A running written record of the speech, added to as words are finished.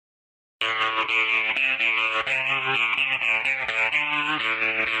I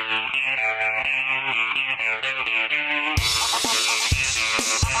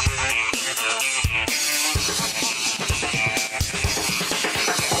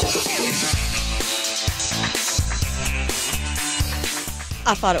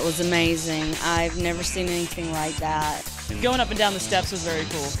thought it was amazing. I've never seen anything like that. Going up and down the steps was very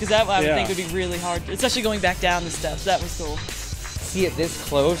cool, because that I would think would be really hard, especially going back down the steps. That was cool. See it this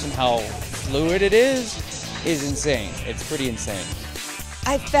close and how fluid it is insane. It's pretty insane.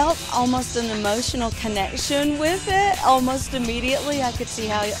 I felt almost an emotional connection with it. Almost immediately, I could see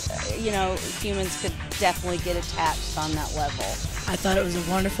how, you know, humans could definitely get attached on that level. I thought it was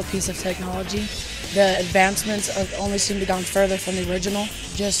a wonderful piece of technology. The advancements only seem to have gone further from the original.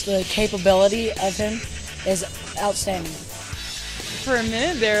 Just the capability of him is outstanding. For a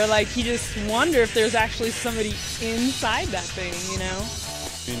minute there, like, you just wonder if there's actually somebody inside that thing, you know?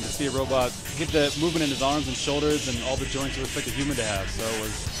 I mean, to see a robot get the movement in his arms and shoulders and all the joints you expect a human to have, so it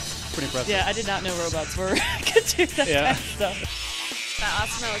was pretty impressive. Yeah, I did not know robots could do that kind of stuff. That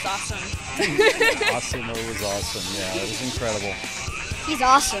ASIMO was awesome. ASIMO was awesome, yeah, it was incredible. He's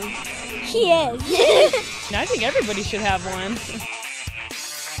awesome. He is. I think everybody should have one.